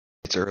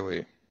It's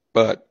early,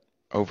 but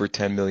over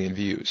 10 million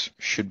views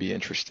should be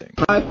interesting.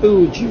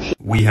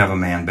 We have a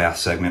man bath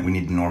segment. We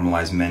need to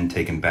normalize men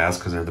taking baths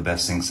because they're the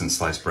best thing since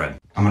sliced bread.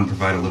 I'm going to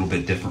provide a little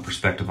bit different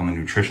perspective on the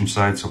nutrition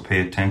side, so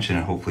pay attention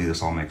and hopefully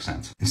this all makes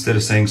sense. Instead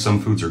of saying some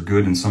foods are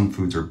good and some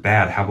foods are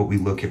bad, how about we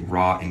look at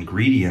raw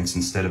ingredients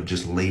instead of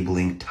just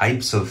labeling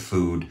types of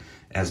food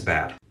as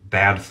bad?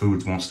 Bad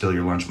foods won't steal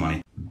your lunch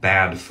money.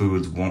 Bad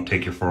foods won't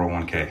take your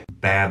 401k.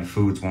 Bad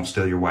foods won't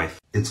steal your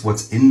wife. It's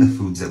what's in the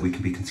foods that we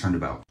can be concerned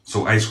about.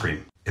 So ice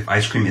cream. If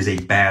ice cream is a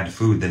bad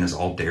food, then is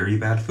all dairy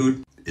bad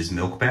food? Is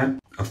milk bad?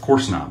 Of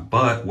course not.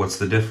 But what's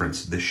the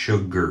difference? The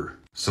sugar.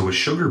 So is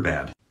sugar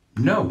bad?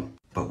 No.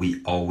 But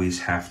we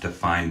always have to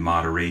find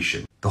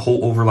moderation. The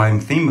whole overlying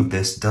theme of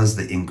this, does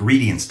the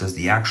ingredients, does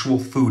the actual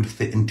food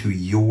fit into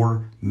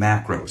your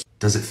macros?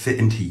 Does it fit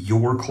into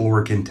your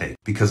caloric intake?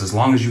 Because as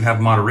long as you have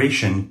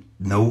moderation,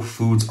 no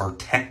foods are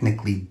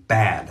technically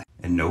bad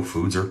and no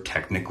foods are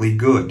technically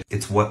good.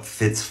 It's what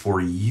fits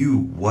for you,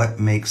 what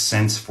makes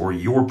sense for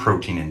your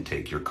protein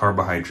intake, your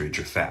carbohydrates,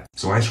 your fat.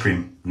 So ice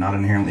cream, not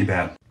inherently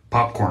bad.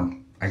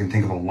 Popcorn, I can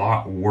think of a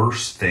lot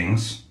worse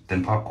things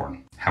than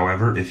popcorn.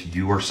 However, if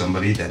you are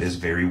somebody that is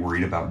very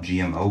worried about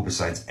GMO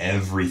besides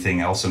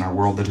everything else in our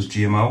world that is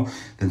GMO,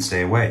 then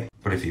stay away.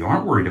 But if you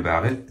aren't worried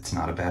about it, it's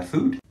not a bad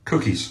food.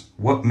 Cookies.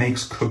 What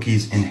makes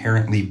cookies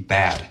inherently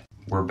bad?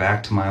 We're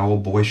back to my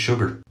old boy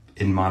sugar.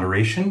 In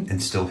moderation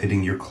and still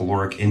hitting your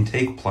caloric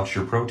intake plus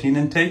your protein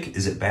intake,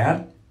 is it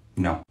bad?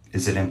 No.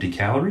 Is it empty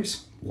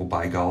calories? Well,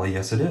 by golly,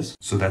 yes it is.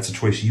 So that's a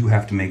choice you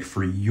have to make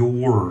for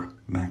your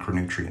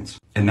macronutrients.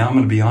 And now I'm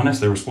going to be honest,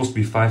 there were supposed to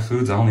be 5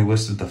 foods. I only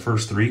listed the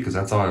first 3 because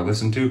that's all I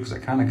listened to because I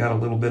kind of got a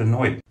little bit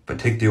annoyed. But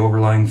take the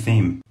overlying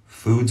theme.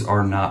 Foods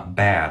are not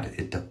bad.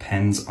 It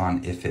depends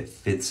on if it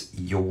fits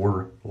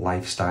your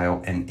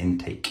lifestyle and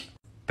intake.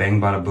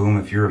 Bang bada boom,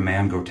 if you're a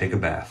man, go take a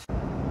bath.